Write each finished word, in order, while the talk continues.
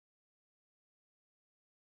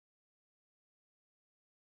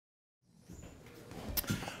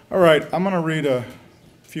All right, I'm going to read a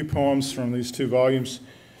few poems from these two volumes.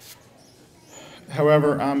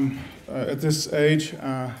 However, I'm at this age,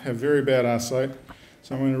 I have very bad eyesight,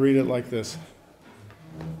 so I'm going to read it like this.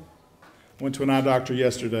 Went to an eye doctor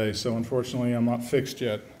yesterday, so unfortunately I'm not fixed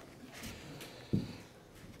yet.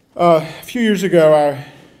 A few years ago,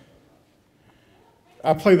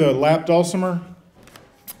 I played the lap dulcimer,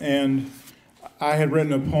 and I had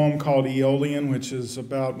written a poem called Aeolian, which is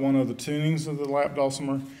about one of the tunings of the lap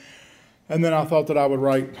dulcimer. And then I thought that I would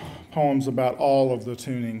write poems about all of the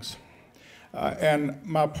tunings. And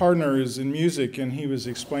my partner is in music, and he was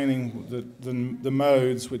explaining the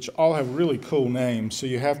modes, which all have really cool names, so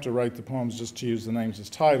you have to write the poems just to use the names as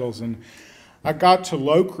titles. And I got to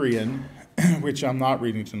Locrian, which I'm not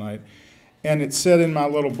reading tonight, and it said in my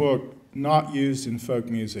little book, not used in folk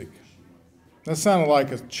music. That sounded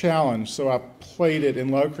like a challenge, so I played it in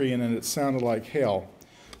Locrian, and it sounded like hell.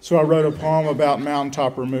 So I wrote a poem about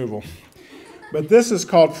mountaintop removal. But this is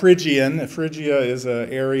called Phrygian. Phrygia is an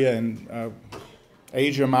area in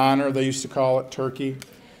Asia Minor, they used to call it, Turkey.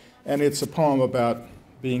 And it's a poem about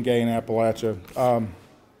being gay in Appalachia.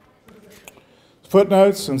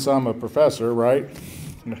 Footnotes, since I'm a professor, right?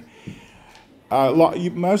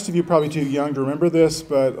 Most of you are probably too young to remember this,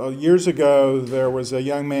 but years ago there was a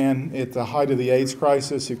young man at the height of the AIDS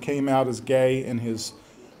crisis who came out as gay in his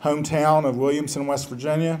hometown of Williamson, West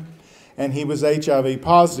Virginia. And he was HIV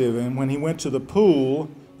positive, and when he went to the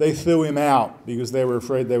pool, they threw him out because they were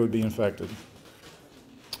afraid they would be infected.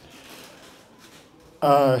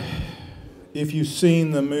 If you've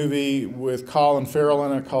seen the movie with Colin Farrell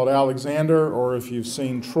in it called Alexander, or if you've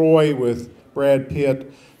seen Troy with Brad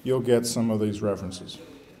Pitt, you'll get some of these references.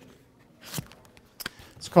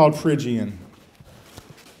 It's called Phrygian.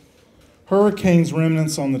 Hurricane's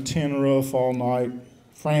remnants on the tin roof all night.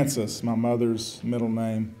 Frances, my mother's middle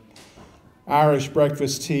name. Irish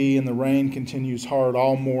breakfast tea, and the rain continues hard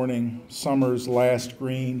all morning, summer's last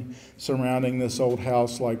green surrounding this old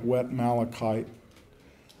house like wet malachite.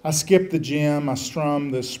 I skip the gym, I strum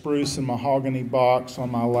the spruce and mahogany box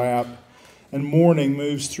on my lap, and morning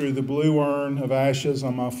moves through the blue urn of ashes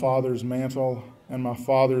on my father's mantle and my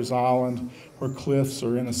father's island where cliffs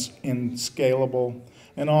are inescalable,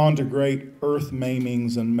 and on to great earth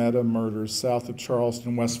maimings and meta murders south of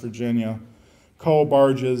Charleston, West Virginia. Coal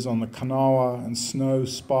barges on the Kanawha and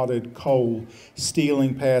snow-spotted coal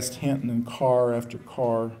stealing past Hinton in car after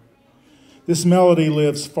car. This melody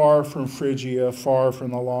lives far from Phrygia, far from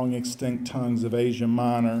the long-extinct tongues of Asia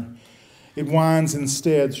Minor. It winds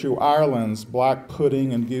instead through Ireland's black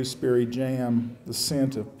pudding and gooseberry jam, the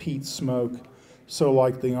scent of peat smoke, so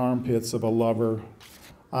like the armpits of a lover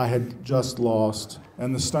I had just lost,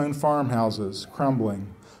 and the stone farmhouses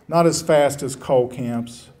crumbling, not as fast as coal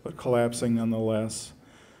camps, but collapsing nonetheless.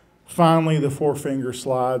 Finally, the forefinger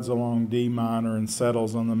slides along D minor and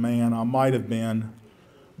settles on the man I might have been,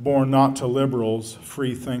 born not to liberals,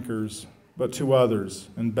 free thinkers, but to others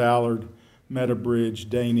in Ballard, Meadowbridge,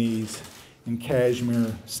 Daynese, in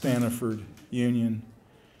Kashmir, Staniford, Union.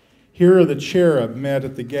 Here are the cherub met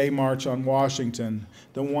at the Gay March on Washington,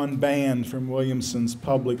 the one banned from Williamson's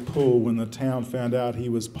public pool when the town found out he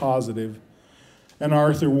was positive, and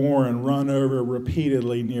Arthur Warren run over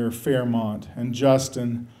repeatedly near Fairmont, and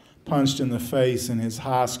Justin punched in the face in his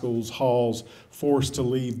high school's halls, forced to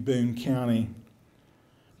leave Boone County.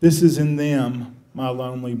 This is in them, my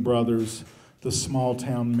lonely brothers, the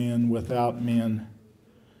small-town men without men.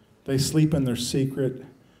 They sleep in their secret,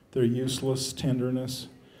 their useless tenderness,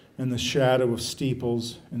 in the shadow of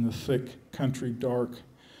steeples, in the thick country dark.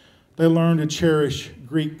 They learn to cherish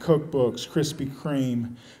Greek cookbooks, Krispy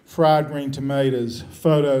Kreme, fried green tomatoes,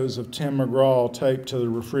 photos of Tim McGraw taped to the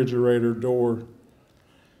refrigerator door.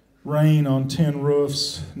 Rain on tin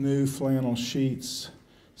roofs, new flannel sheets,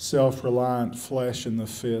 self-reliant flesh in the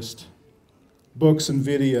fist. Books and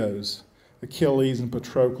videos, Achilles and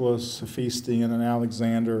Patroclus, Hephaestion and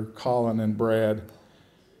Alexander, Colin and Brad.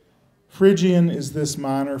 Phrygian is this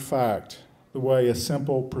minor fact, the way a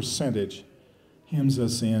simple percentage hems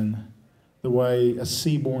us in, the way a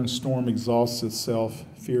seaborne storm exhausts itself,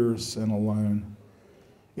 fierce and alone.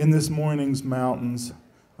 In this morning's mountains,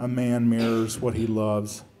 a man mirrors what he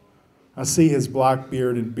loves. I see his black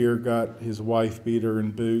beard and beer gut, his wife beater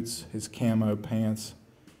and boots, his camo pants.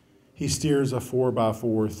 He steers a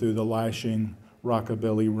 4x4 through the lashing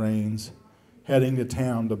rockabilly rains, heading to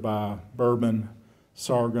town to buy bourbon,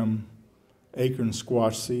 sorghum, acorn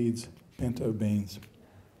squash seeds, pinto beans.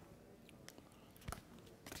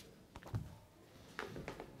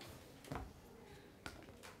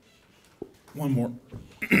 One more.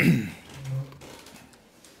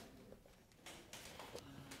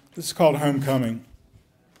 This is called Homecoming.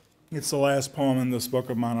 It's the last poem in this book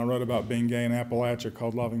of mine I wrote about being gay in Appalachia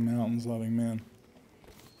called Loving Mountains, Loving Men.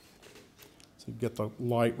 So you get the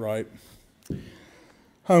light right.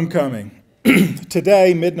 Homecoming.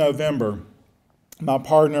 Today, mid-November, my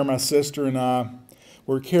partner, my sister, and I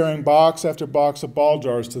were carrying box after box of ball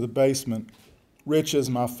jars to the basement, riches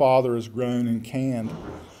my father has grown and canned.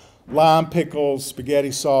 Lime pickles,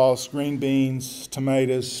 spaghetti sauce, green beans,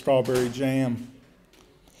 tomatoes, strawberry jam.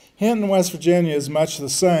 Hinton, West Virginia is much the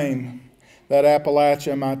same. That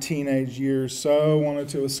Appalachia in my teenage years so wanted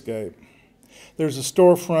to escape. There's a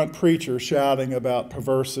storefront preacher shouting about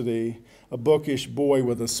perversity, a bookish boy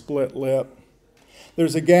with a split lip.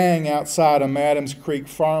 There's a gang outside a Adams Creek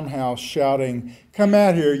farmhouse shouting, "Come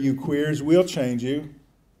out here, you queers, we'll change you."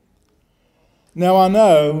 Now I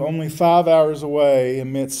know, only 5 hours away,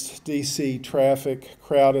 amidst D.C. traffic,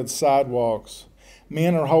 crowded sidewalks,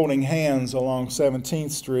 men are holding hands along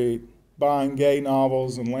 17th Street, buying gay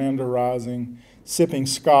novels and land rising, sipping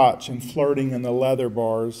scotch and flirting in the leather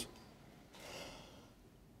bars.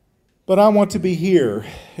 But I want to be here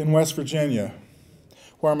in West Virginia,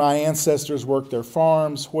 where my ancestors worked their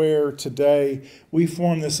farms, where today we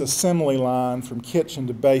form this assembly line from kitchen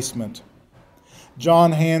to basement.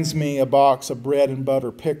 John hands me a box of bread and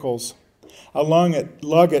butter pickles. I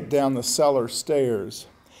lug it down the cellar stairs.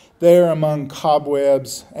 There among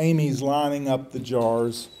cobwebs, Amy's lining up the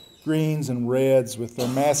jars, greens and reds with their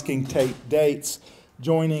masking tape dates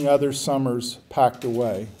joining other summers packed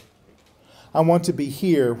away. I want to be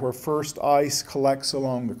here where first ice collects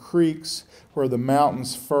along the creeks, where the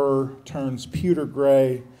mountain's fur turns pewter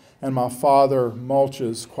gray, and my father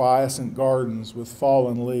mulches quiescent gardens with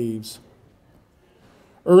fallen leaves.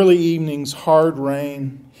 Early evenings, hard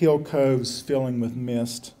rain, hill coves filling with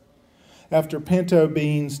mist. After pinto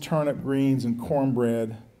beans, turnip greens, and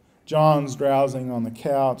cornbread, John's drowsing on the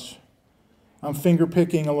couch. I'm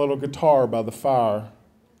finger-picking a little guitar by the fire.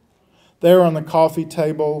 There on the coffee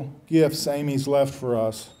table, gifts Amy's left for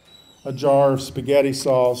us. A jar of spaghetti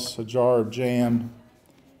sauce, a jar of jam.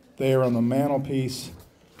 There on the mantelpiece,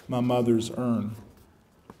 my mother's urn.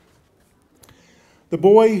 The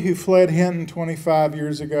boy who fled Hinton 25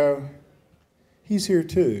 years ago, he's here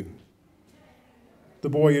too. The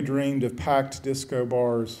boy who dreamed of packed disco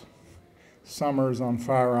bars, summers on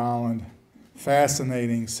Fire Island,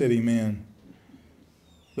 fascinating city men.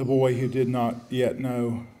 The boy who did not yet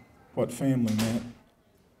know what family meant.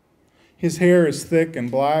 His hair is thick and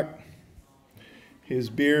black. His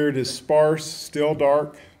beard is sparse, still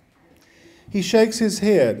dark. He shakes his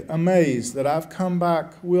head, amazed that I've come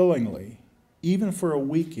back willingly, even for a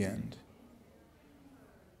weekend.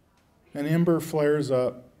 An ember flares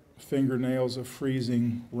up, fingernails of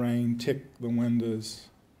freezing rain tick the windows.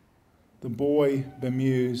 The boy,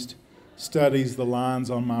 bemused, studies the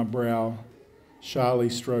lines on my brow, shyly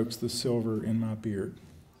strokes the silver in my beard.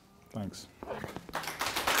 Thanks.